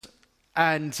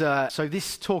And so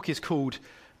this talk is called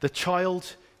The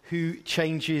Child Who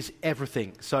Changes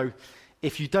Everything. So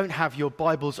if you don't have your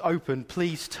Bibles open,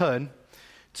 please turn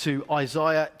to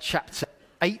Isaiah chapter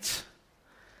 8,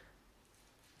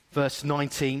 verse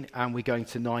 19, and we're going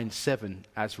to 9:7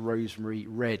 as Rosemary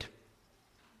read.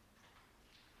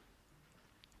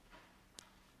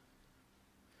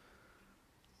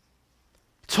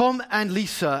 Tom and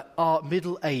Lisa are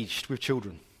middle-aged with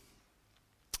children.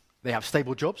 They have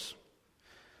stable jobs.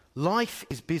 Life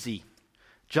is busy,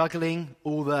 juggling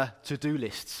all the to-do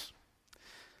lists.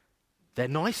 They're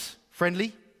nice,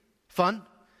 friendly, fun,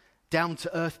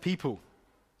 down-to-earth people.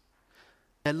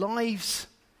 Their lives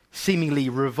seemingly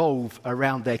revolve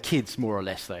around their kids, more or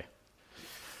less, though.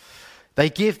 They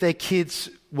give their kids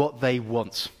what they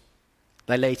want.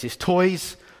 Their latest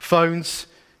toys, phones,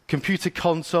 computer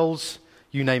consoles,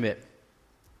 you name it.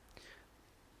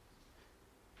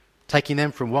 Taking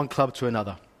them from one club to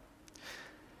another.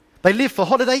 They live for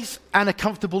holidays and a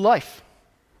comfortable life.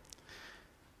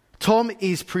 Tom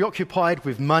is preoccupied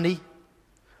with money,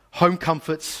 home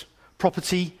comforts,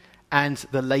 property, and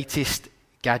the latest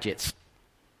gadgets.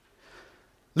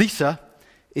 Lisa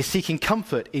is seeking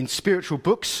comfort in spiritual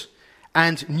books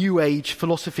and New Age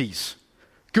philosophies,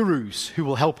 gurus who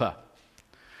will help her,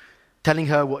 telling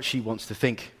her what she wants to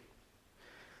think.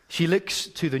 She looks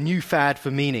to the new fad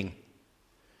for meaning.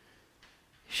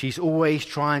 She's always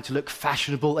trying to look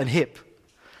fashionable and hip,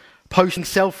 posting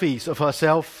selfies of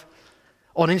herself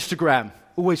on Instagram,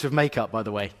 always with makeup, by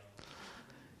the way.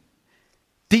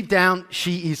 Deep down,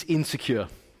 she is insecure.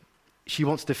 She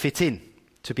wants to fit in,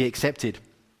 to be accepted.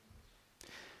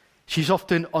 She's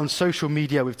often on social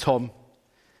media with Tom,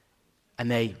 and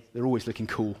they're always looking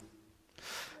cool,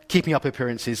 keeping up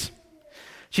appearances.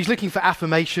 She's looking for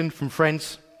affirmation from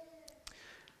friends,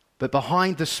 but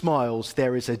behind the smiles,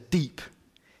 there is a deep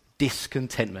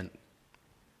discontentment.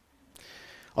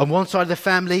 On one side of the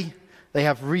family, they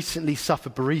have recently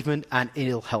suffered bereavement and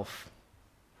ill health.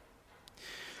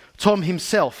 Tom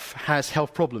himself has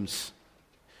health problems.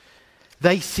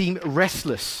 They seem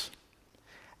restless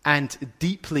and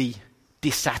deeply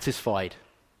dissatisfied.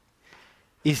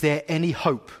 Is there any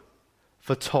hope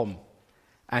for Tom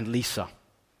and Lisa?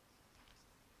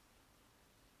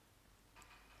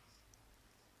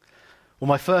 Well,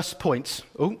 my first point,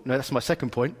 that's my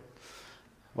second point.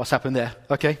 What's happened there?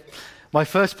 Okay. My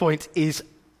first point is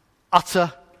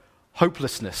utter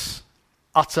hopelessness.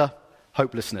 Utter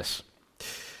hopelessness.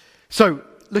 So,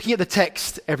 looking at the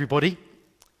text, everybody,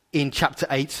 in chapter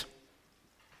 8,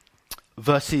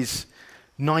 verses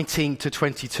 19 to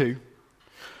 22,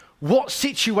 what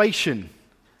situation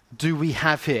do we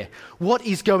have here? What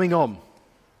is going on?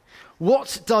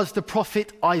 What does the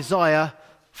prophet Isaiah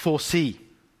foresee?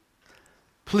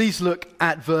 Please look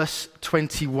at verse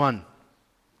 21.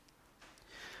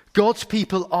 God's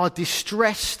people are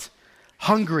distressed,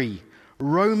 hungry,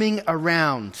 roaming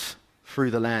around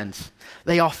through the land.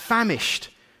 They are famished,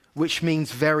 which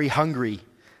means very hungry.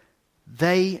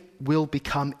 They will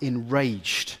become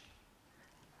enraged,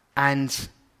 and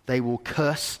they will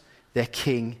curse their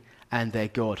king and their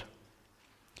God.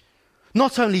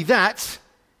 Not only that,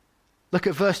 look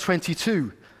at verse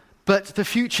 22, but the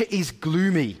future is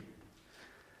gloomy.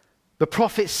 The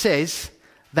prophet says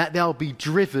that they'll be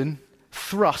driven,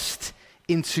 thrust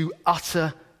into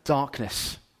utter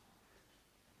darkness.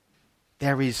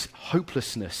 There is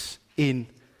hopelessness in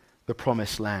the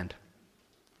promised land.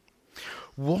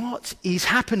 What is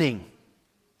happening?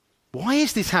 Why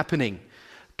is this happening?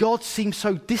 God seems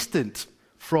so distant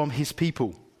from his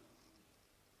people.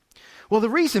 Well, the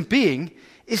reason being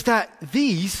is that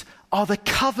these are the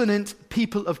covenant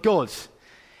people of God,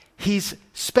 his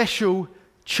special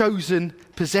chosen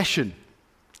possession,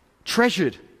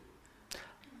 treasured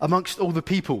amongst all the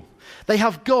people. They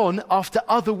have gone after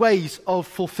other ways of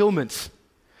fulfillment,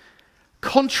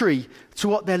 contrary to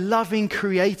what their loving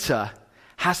Creator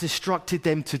has instructed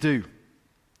them to do,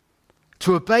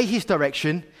 to obey his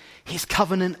direction, his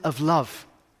covenant of love.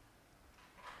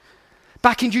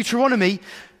 Back in Deuteronomy,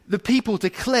 the people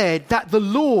declared that the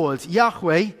Lord,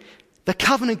 Yahweh, the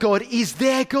covenant God, is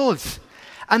their God,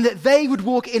 and that they would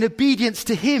walk in obedience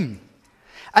to him,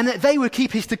 and that they would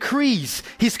keep his decrees,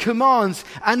 his commands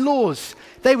and laws.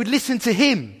 They would listen to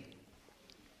him.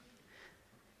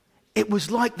 It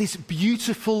was like this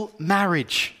beautiful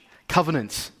marriage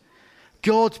covenant.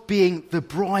 God being the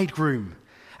bridegroom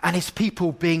and his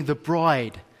people being the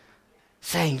bride,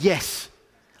 saying, yes,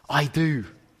 I do.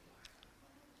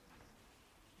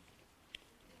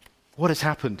 What has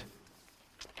happened?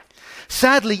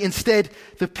 Sadly, instead,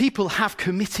 the people have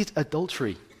committed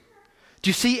adultery. Do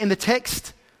you see in the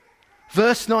text?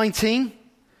 Verse 19,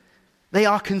 They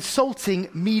are consulting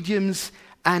mediums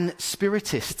and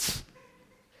spiritists,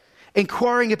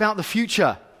 inquiring about the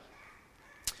future.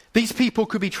 These people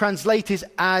could be translated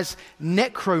as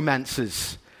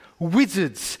necromancers,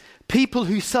 wizards, people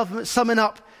who summon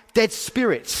up dead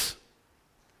spirits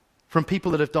from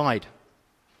people that have died.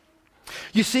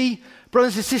 You see,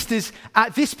 brothers and sisters,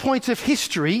 at this point of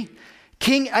history,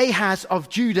 King Ahaz of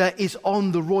Judah is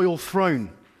on the royal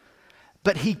throne,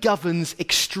 but he governs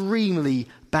extremely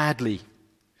badly.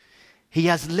 He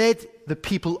has led the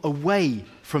people away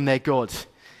from their God.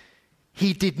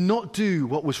 He did not do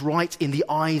what was right in the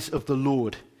eyes of the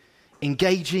Lord,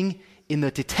 engaging in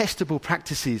the detestable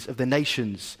practices of the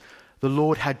nations the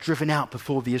Lord had driven out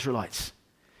before the Israelites.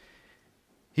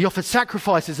 He offered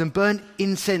sacrifices and burned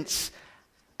incense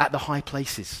at the high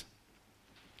places,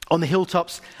 on the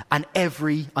hilltops and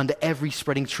under every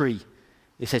spreading tree.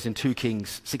 It says in 2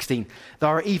 Kings 16. There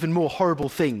are even more horrible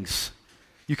things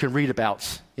you can read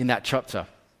about in that chapter.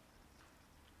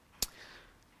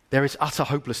 There is utter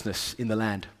hopelessness in the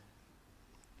land.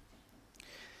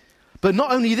 But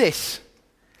not only this,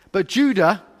 but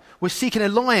Judah was seeking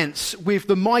alliance with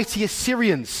the mighty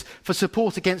Assyrians for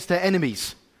support against their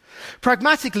enemies.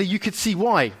 Pragmatically, you could see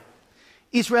why.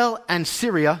 Israel and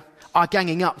Syria are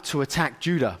ganging up to attack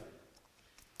Judah.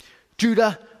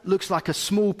 Judah looks like a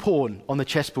small pawn on the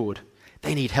chessboard.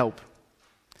 They need help.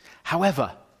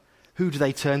 However, who do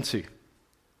they turn to?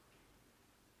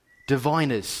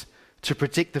 Diviners to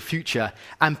predict the future,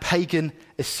 and pagan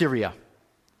Assyria,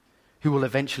 who will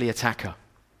eventually attack her.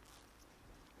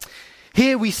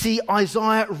 Here we see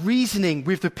Isaiah reasoning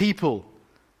with the people.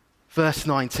 Verse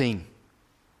 19.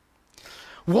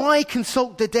 Why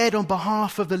consult the dead on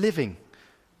behalf of the living?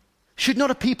 Should not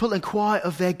a people inquire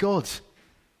of their God?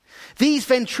 These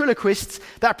ventriloquists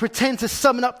that pretend to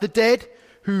summon up the dead,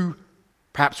 who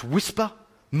perhaps whisper,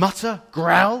 mutter,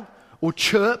 growl, or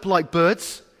chirp like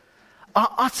birds,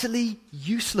 are utterly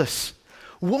useless.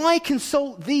 Why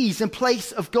consult these in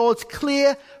place of God's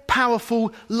clear,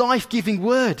 powerful, life-giving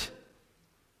word?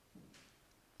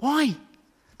 Why?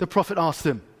 The prophet asked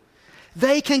them.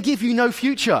 They can give you no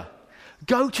future.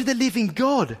 Go to the living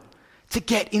God to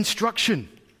get instruction.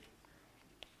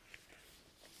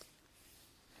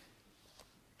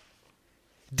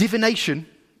 Divination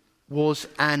was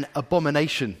an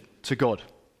abomination to God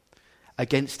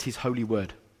against his holy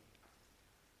word.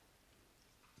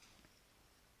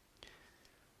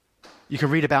 You can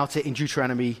read about it in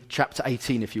Deuteronomy chapter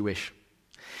 18 if you wish.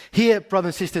 Here,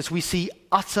 brothers and sisters, we see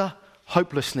utter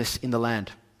hopelessness in the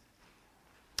land.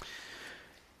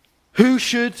 Who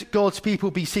should God's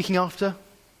people be seeking after?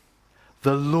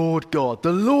 The Lord God,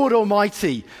 the Lord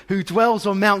Almighty, who dwells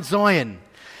on Mount Zion.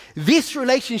 This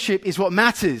relationship is what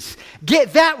matters.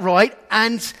 Get that right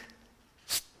and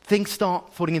things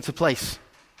start falling into place.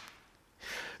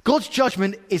 God's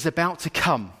judgment is about to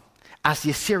come as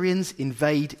the Assyrians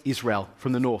invade Israel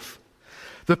from the north.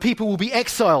 The people will be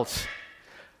exiled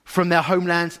from their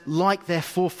homeland like their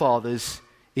forefathers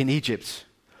in Egypt.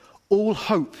 All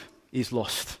hope is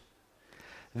lost.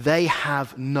 They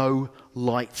have no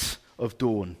light of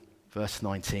dawn. Verse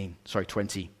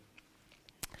 20.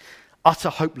 Utter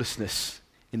hopelessness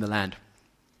in the land.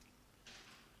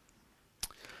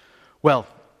 Well,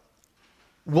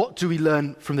 what do we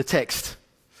learn from the text?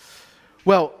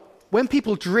 Well, when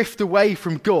people drift away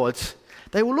from God,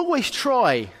 they will always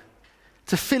try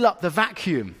to fill up the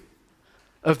vacuum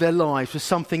of their lives with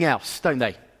something else, don't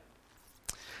they?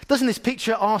 Doesn't this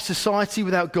picture our society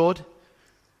without God?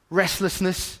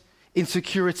 Restlessness,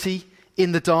 insecurity,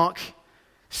 in the dark,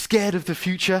 scared of the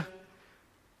future,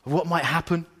 of what might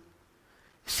happen,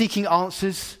 seeking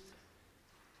answers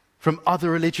from other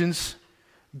religions,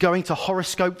 going to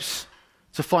horoscopes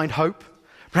to find hope,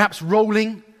 perhaps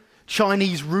rolling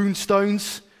Chinese rune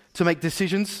stones to make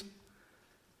decisions,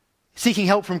 seeking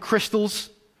help from crystals,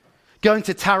 going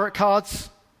to tarot cards,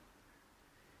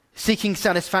 seeking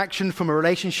satisfaction from a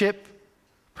relationship,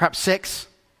 perhaps sex.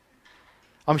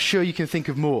 I'm sure you can think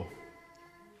of more.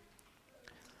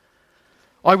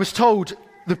 I was told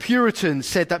the Puritans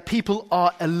said that people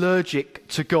are allergic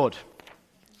to God.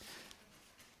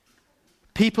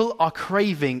 People are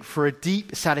craving for a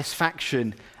deep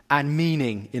satisfaction and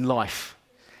meaning in life,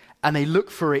 and they look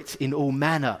for it in all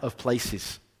manner of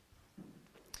places.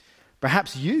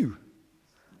 Perhaps you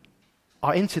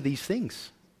are into these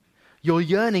things. You're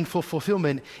yearning for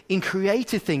fulfillment in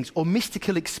creative things or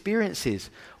mystical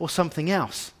experiences or something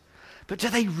else. But do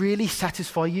they really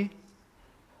satisfy you?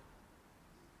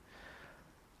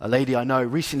 A lady I know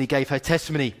recently gave her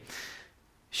testimony.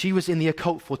 She was in the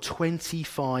occult for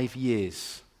 25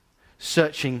 years,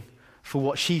 searching for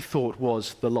what she thought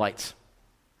was the light.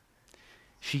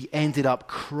 she ended up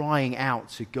crying out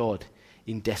to God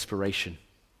in desperation.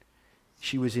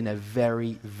 She was in a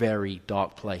very, very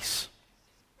dark place.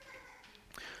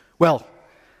 Well,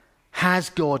 has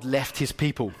God left his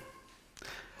people?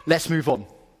 Let's move on.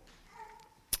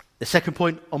 The second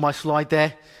point on my slide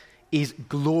there is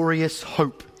glorious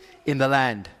hope in the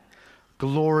land.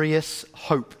 Glorious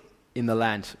hope in the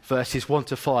land. Verses 1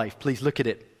 to 5. Please look at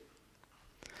it.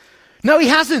 No, he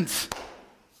hasn't.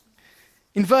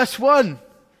 In verse 1,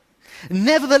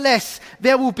 nevertheless,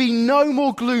 there will be no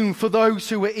more gloom for those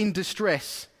who are in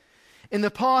distress. In the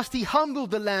past, he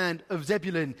humbled the land of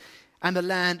Zebulun and the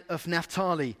land of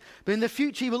Naphtali. But in the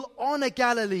future, he will honor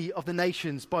Galilee of the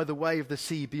nations by the way of the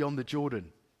sea beyond the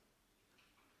Jordan.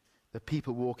 The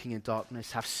people walking in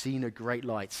darkness have seen a great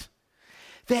light.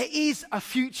 There is a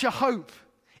future hope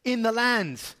in the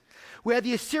land where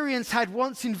the Assyrians had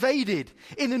once invaded,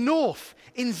 in the north,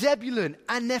 in Zebulun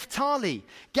and Naphtali,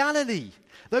 Galilee,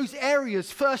 those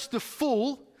areas first to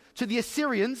fall to the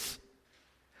Assyrians,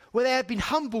 where they had been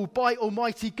humbled by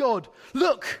Almighty God.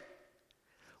 Look,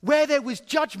 where there was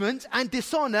judgment and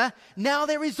dishonor, now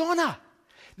there is honor.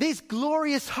 There's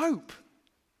glorious hope.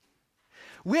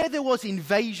 Where there was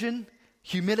invasion,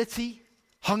 humility,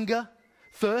 hunger,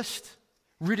 thirst,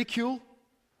 ridicule,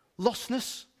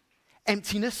 lostness,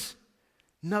 emptiness,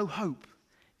 no hope.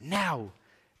 Now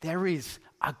there is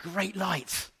a great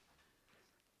light.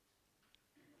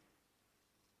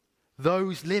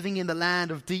 Those living in the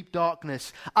land of deep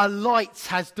darkness, a light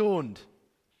has dawned.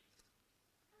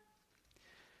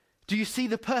 Do you see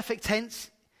the perfect tense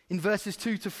in verses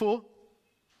 2 to 4?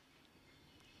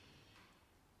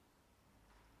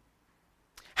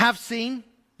 Have seen,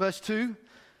 verse 2.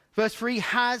 Verse 3,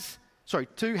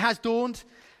 2, has dawned.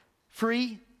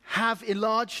 3, have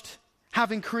enlarged,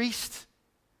 have increased.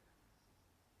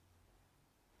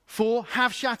 4,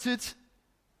 have shattered.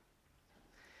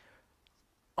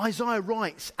 Isaiah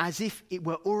writes as if it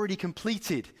were already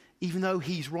completed, even though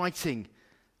he's writing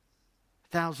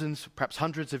thousands, perhaps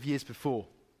hundreds of years before.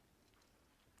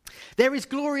 There is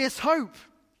glorious hope.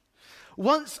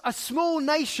 Once a small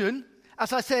nation,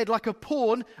 as I said, like a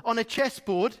pawn on a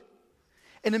chessboard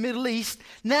in the Middle East,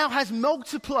 now has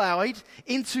multiplied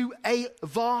into a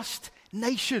vast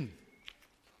nation.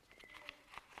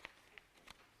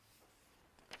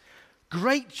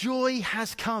 Great joy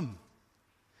has come.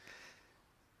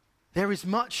 There is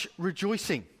much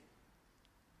rejoicing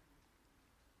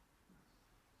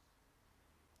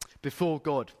before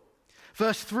God.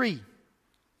 Verse 3.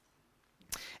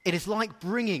 It is like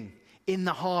bringing in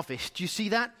the harvest. Do you see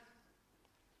that?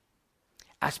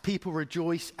 As people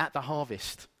rejoice at the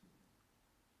harvest.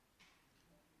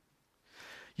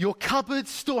 Your cupboards,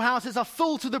 storehouses are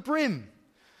full to the brim.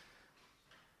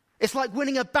 It's like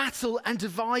winning a battle and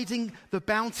dividing the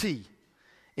bounty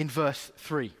in verse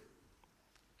 3.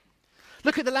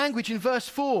 Look at the language in verse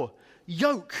 4.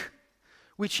 Yoke,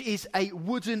 which is a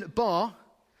wooden bar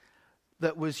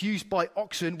that was used by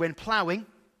oxen when ploughing,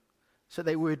 so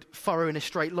they would furrow in a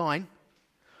straight line,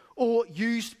 or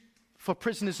used for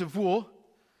prisoners of war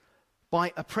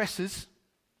by oppressors.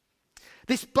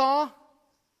 This bar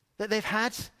that they've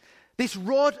had, this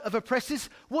rod of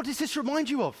oppressors, what does this remind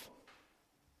you of?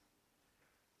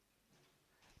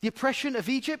 The oppression of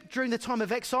Egypt during the time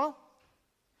of exile?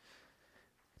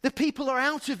 The people are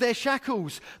out of their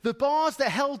shackles. The bars that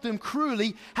held them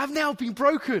cruelly have now been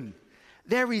broken.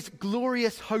 There is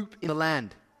glorious hope in the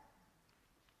land.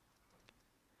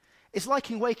 It's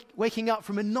like in waking up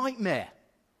from a nightmare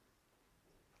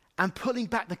and pulling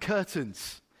back the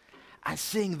curtains and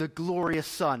seeing the glorious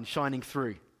sun shining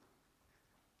through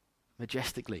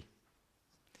majestically.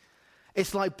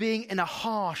 It's like being in a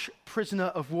harsh prisoner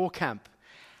of war camp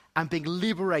and being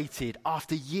liberated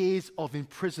after years of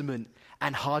imprisonment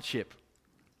and hardship.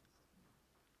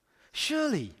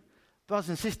 Surely, brothers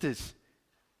and sisters,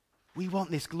 we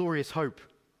want this glorious hope.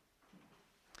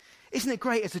 Isn't it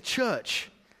great as a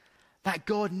church that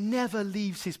God never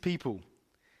leaves his people?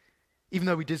 Even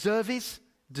though we deserve it,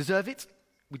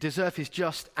 we deserve his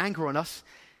just anger on us,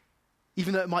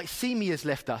 even though it might seem he has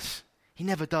left us, he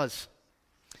never does.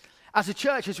 As a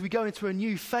church, as we go into a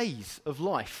new phase of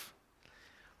life,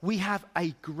 we have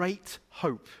a great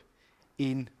hope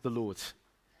in the Lord,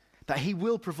 that he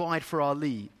will provide for our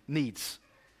needs.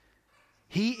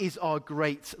 He is our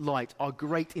great light, our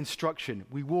great instruction.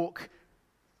 We walk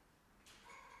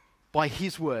by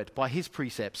his word, by his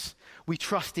precepts. We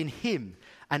trust in him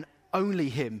and only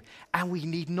him, and we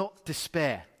need not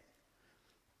despair.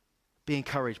 Be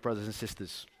encouraged, brothers and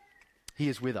sisters. He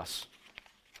is with us.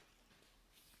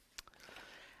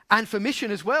 And for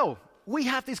mission as well, we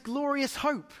have this glorious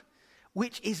hope.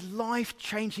 which is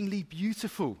life-changingly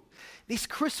beautiful. This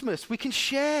Christmas, we can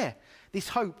share this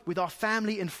hope with our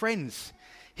family and friends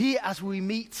here as we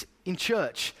meet in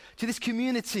church, to this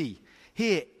community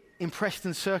here in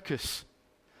Preston Circus.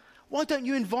 Why don't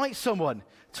you invite someone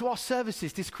to our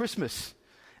services this Christmas?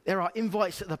 There are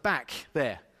invites at the back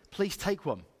there. Please take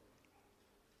one.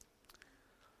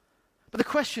 But the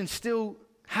question still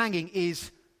hanging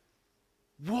is,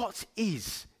 what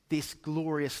is this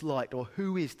glorious light, or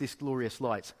who is this glorious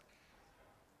light?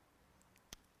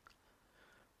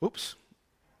 Oops.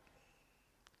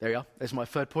 There you are. There's my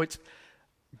third point.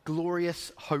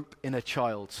 Glorious hope in a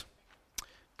child.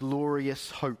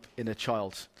 Glorious hope in a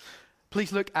child.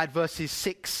 Please look at verses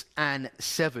 6 and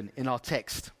 7 in our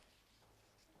text.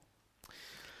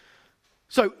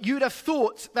 So you'd have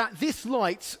thought that this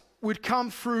light would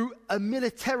come through a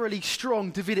militarily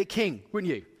strong Davidic king,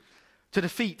 wouldn't you? To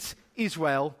defeat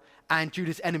Israel and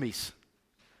Judah's enemies.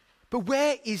 But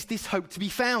where is this hope to be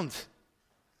found?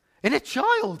 In a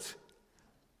child.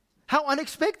 How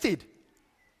unexpected.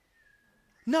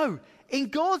 No, in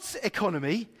God's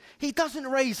economy, he doesn't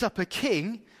raise up a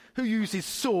king who uses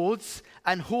swords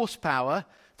and horsepower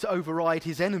to override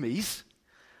his enemies.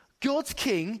 God's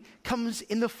king comes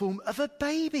in the form of a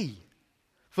baby.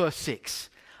 Verse 6,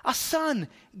 a son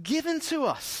given to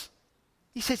us.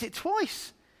 He says it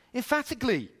twice,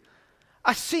 emphatically.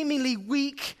 A seemingly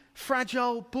weak,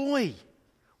 fragile boy.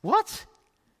 What?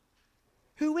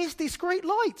 Who is this great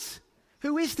light?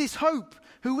 Who is this hope?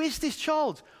 Who is this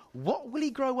child? What will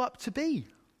he grow up to be?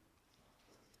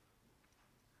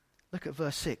 Look at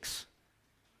verse 6.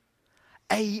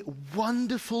 A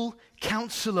wonderful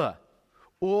counselor,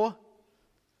 or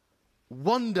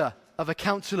wonder of a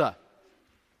counselor.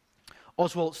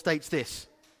 Oswald states this: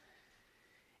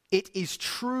 it is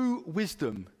true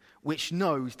wisdom which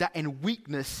knows that in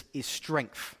weakness is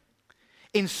strength,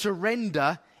 in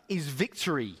surrender is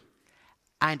victory,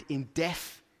 and in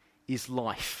death is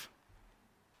life.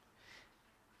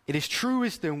 It is true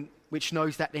wisdom which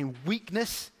knows that in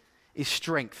weakness is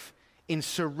strength, in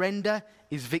surrender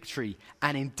is victory,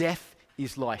 and in death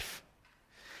is life.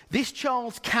 This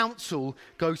child's counsel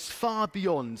goes far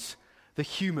beyond the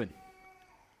human.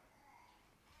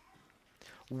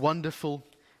 Wonderful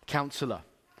counselor.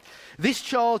 This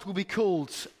child will be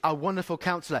called a wonderful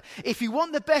counselor. If you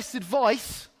want the best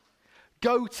advice,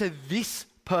 go to this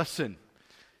person.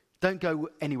 Don't go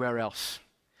anywhere else.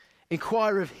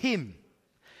 Inquire of him.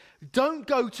 Don't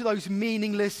go to those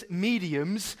meaningless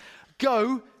mediums.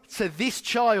 Go to this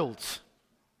child.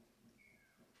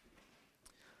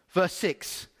 Verse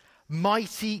 6,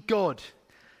 mighty God.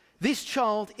 This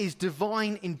child is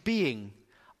divine in being,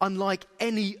 unlike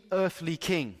any earthly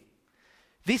king.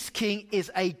 This king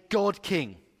is a God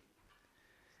king.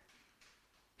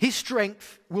 His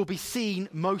strength will be seen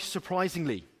most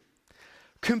surprisingly,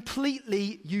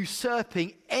 completely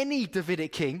usurping any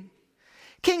Davidic king.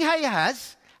 King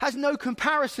Ahaz has no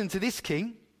comparison to this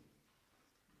king.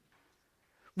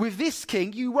 With this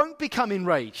king, you won't become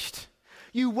enraged.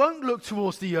 You won't look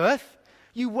towards the earth.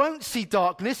 You won't see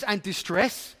darkness and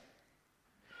distress.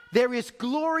 There is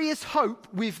glorious hope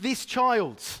with this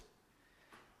child.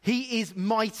 He is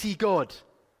mighty God.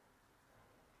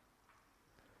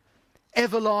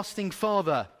 Everlasting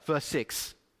Father, verse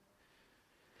 6.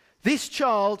 This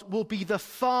child will be the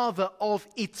father of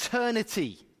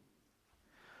eternity.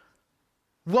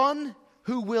 One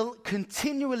who will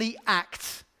continually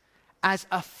act as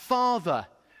a father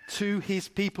to his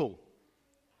people.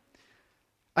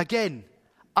 Again,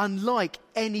 unlike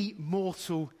any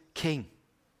mortal king.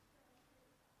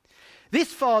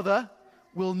 This father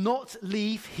will not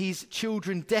leave his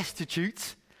children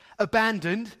destitute,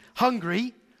 abandoned,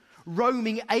 hungry,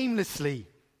 roaming aimlessly.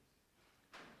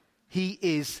 He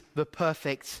is the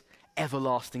perfect,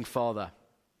 everlasting Father.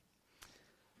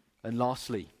 And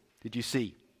lastly, did you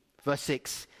see? Verse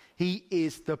 6, he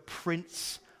is the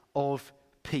Prince of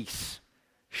Peace.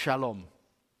 Shalom.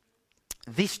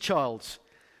 This child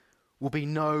will be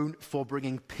known for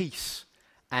bringing peace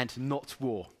and not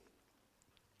war.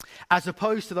 As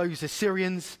opposed to those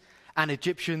Assyrians and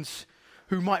Egyptians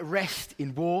who might rest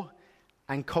in war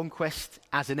and conquest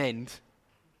as an end,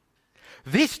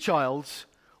 this child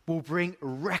will bring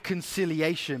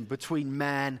reconciliation between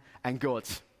man and God.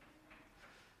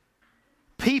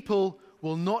 People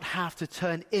will not have to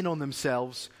turn in on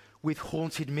themselves with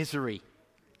haunted misery.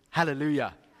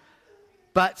 Hallelujah.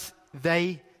 But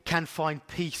they can find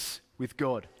peace with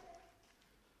God.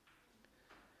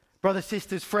 Brothers,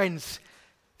 sisters, friends,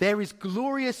 there is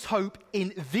glorious hope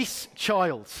in this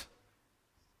child.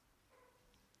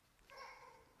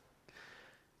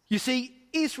 You see,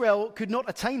 Israel could not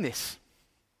attain this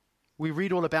We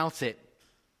read all about it.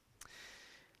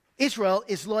 Israel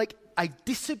is like a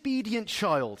disobedient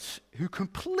child who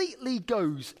completely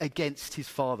goes against his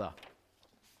father.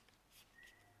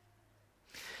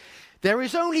 There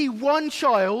is only one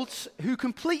child who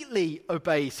completely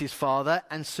obeys his father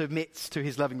and submits to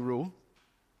his loving rule.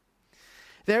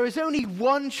 There is only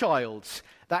one child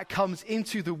that comes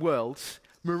into the world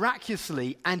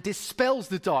miraculously and dispels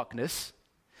the darkness.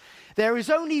 There is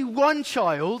only one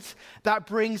child that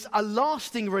brings a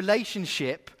lasting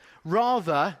relationship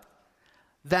rather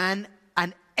than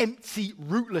an empty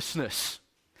rootlessness.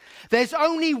 There's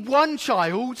only one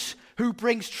child who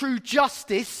brings true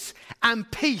justice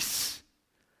and peace.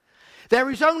 There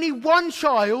is only one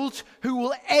child who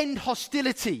will end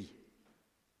hostility.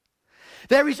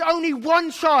 There is only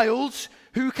one child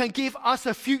who can give us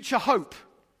a future hope.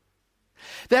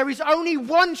 There is only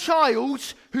one child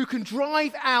who can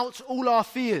drive out all our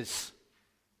fears.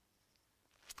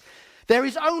 There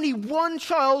is only one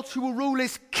child who will rule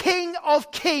as King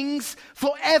of Kings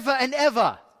forever and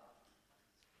ever.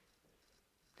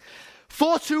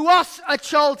 For to us a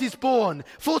child is born,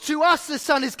 for to us a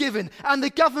son is given, and the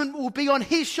government will be on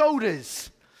his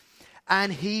shoulders.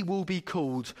 And he will be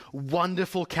called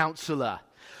Wonderful Counselor,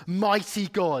 Mighty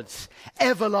God,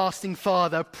 Everlasting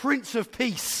Father, Prince of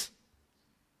Peace.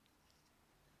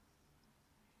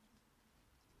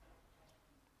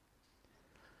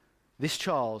 This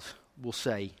child will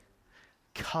say,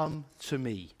 "Come to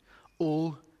me,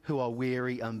 all who are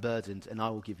weary and burdened, and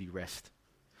I will give you rest.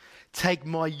 Take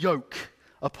my yoke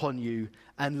upon you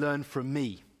and learn from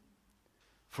me,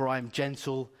 for I am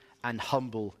gentle and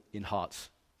humble in heart.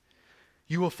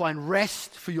 You will find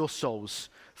rest for your souls,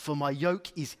 for my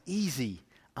yoke is easy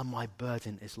and my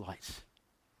burden is light."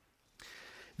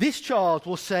 This child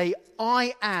will say,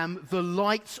 "I am the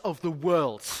light of the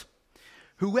world.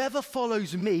 Whoever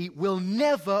follows me will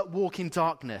never walk in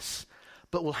darkness,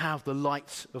 but will have the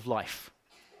light of life."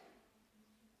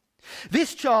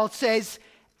 This child says,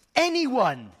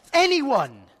 anyone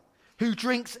who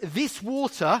drinks this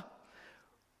water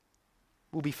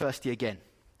will be thirsty again.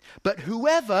 But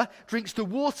whoever drinks the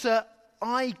water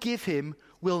I give him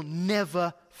will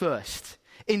never thirst.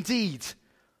 Indeed,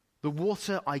 the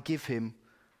water I give him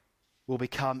will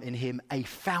become in him a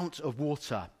fount of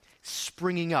water,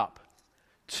 springing up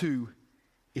to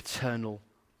eternal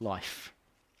life.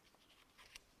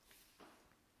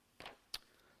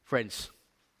 Friends,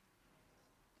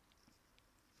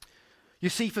 you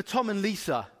see, for Tom and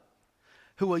Lisa,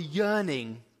 who are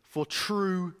yearning for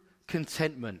true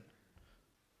contentment,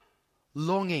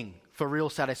 longing for real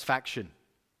satisfaction,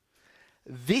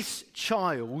 this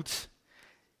child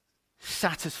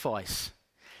satisfies.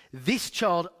 This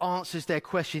child answers their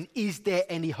question, is there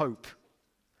any hope?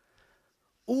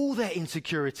 All their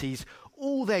insecurities,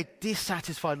 all their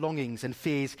dissatisfied longings and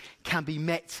fears can be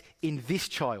met in this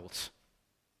child.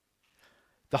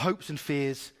 The hopes and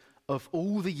fears of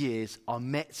all the years are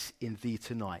met in thee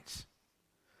tonight.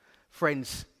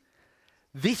 Friends,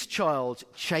 this child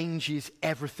changes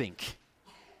everything.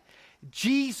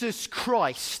 Jesus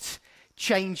Christ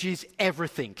changes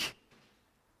everything.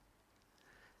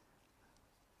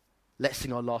 Let's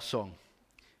sing our last song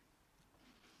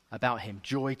about him,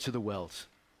 Joy to the World.